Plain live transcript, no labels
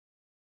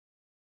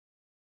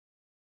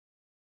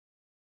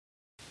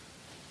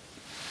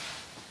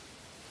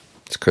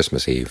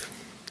Christmas Eve.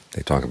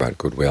 They talk about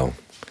goodwill,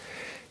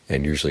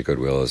 and usually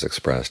goodwill is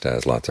expressed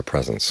as lots of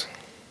presents.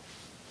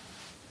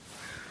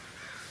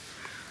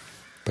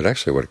 But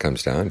actually what it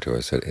comes down to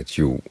is that it's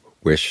you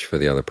wish for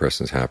the other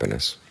person's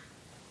happiness,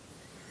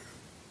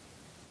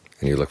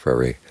 and you look for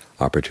every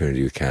opportunity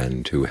you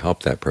can to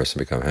help that person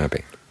become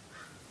happy.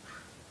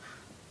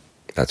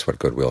 That's what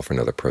goodwill for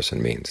another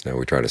person means. Now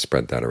we try to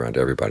spread that around to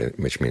everybody,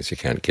 which means you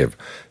can't give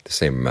the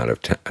same amount of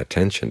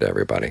attention to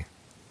everybody.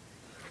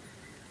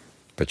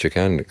 But you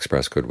can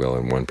express goodwill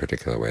in one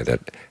particular way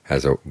that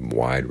has a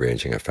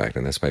wide-ranging effect,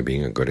 and that's by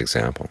being a good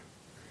example.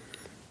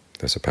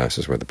 There's a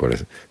passage where the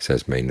Buddha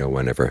says, "May no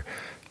one ever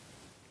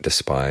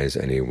despise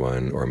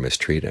anyone or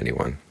mistreat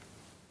anyone."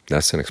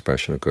 That's an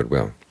expression of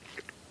goodwill.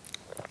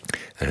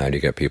 And how do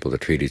you get people to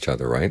treat each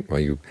other right? Well,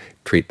 you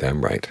treat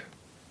them right.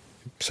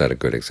 Set a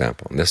good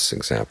example. And this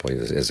example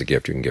is a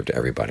gift you can give to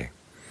everybody.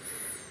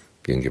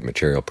 You can give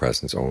material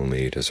presents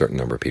only to a certain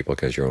number of people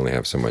because you only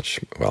have so much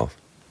wealth,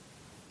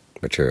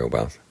 material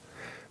wealth.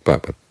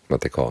 But with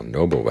what they call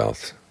noble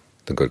wealth,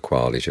 the good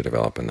qualities you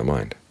develop in the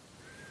mind,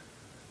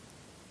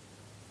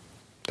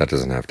 that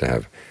doesn't have to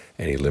have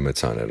any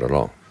limits on it at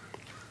all.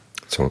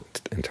 So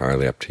it's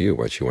entirely up to you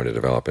what you want to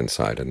develop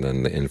inside, and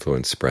then the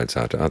influence spreads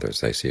out to others.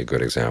 They see a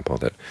good example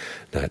that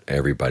not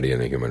everybody in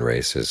the human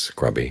race is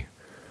grubby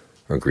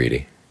or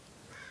greedy,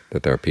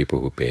 that there are people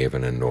who behave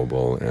in a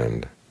noble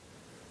and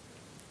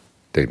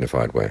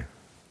dignified way,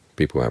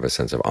 people who have a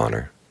sense of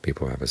honor,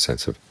 people who have a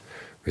sense of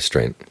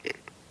restraint.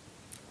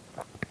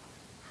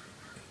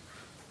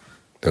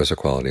 Those are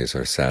qualities that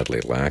are sadly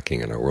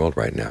lacking in our world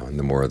right now, and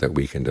the more that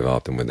we can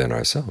develop them within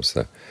ourselves,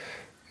 the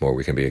more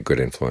we can be a good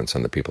influence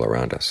on the people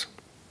around us.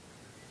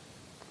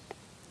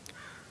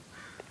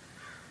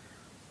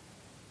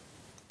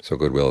 So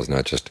goodwill is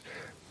not just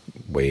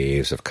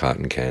waves of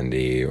cotton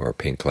candy or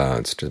pink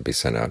clouds to be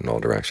sent out in all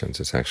directions.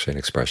 It's actually an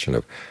expression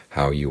of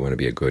how you want to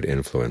be a good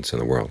influence in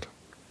the world.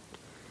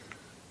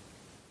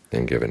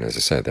 And given, as I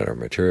said, that our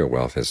material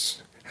wealth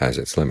has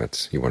its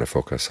limits, you want to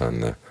focus on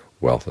the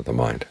wealth of the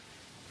mind,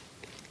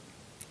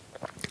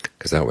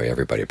 because that way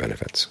everybody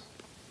benefits.